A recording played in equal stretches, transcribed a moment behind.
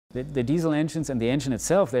The diesel engines and the engine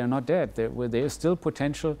itself, they are not dead. There is still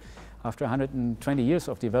potential after 120 years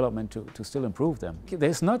of development to still improve them.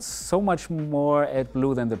 There's not so much more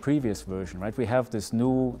AdBlue than the previous version, right? We have this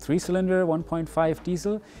new 3-cylinder 1.5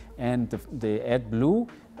 diesel, and the AdBlue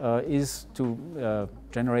is to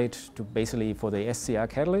generate, basically for the SCR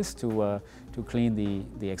catalyst to clean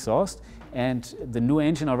the exhaust. And the new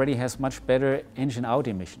engine already has much better engine out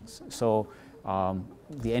emissions. So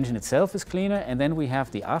the engine itself is cleaner, and then we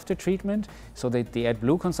have the after treatment, so that the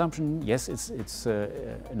AdBlue consumption, yes, it's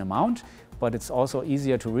an amount, but it's also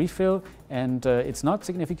easier to refill, and it's not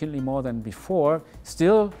significantly more than before.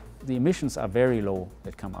 Still, the emissions are very low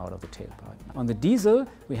that come out of the tailpipe. On the diesel,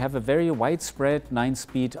 we have a very widespread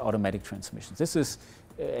 9-speed automatic transmission. This is,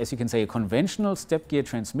 as you can say, a conventional step gear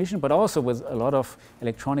transmission, but also with a lot of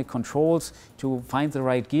electronic controls to find the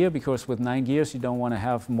right gear, because with 9 gears you don't want to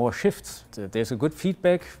have more shifts. There's a good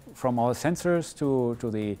feedback from our sensors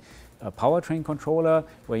to the powertrain controller,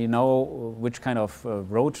 where you know which kind of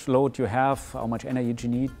road load you have, how much energy you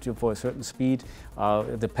need for a certain speed.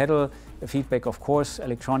 The pedal feedback, of course,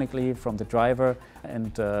 electronically from the driver.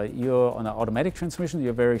 And you're on an automatic transmission,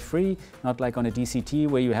 you're very free, not like on a DCT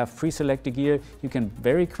where you have pre-selected gear. You can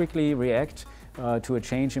very quickly react to a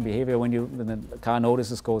change in behavior when the car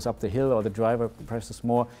notices goes up the hill or the driver presses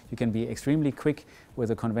more. You can be extremely quick with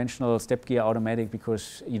a conventional step gear automatic,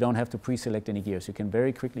 because you don't have to pre-select any gears. You can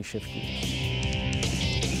very quickly shift gears.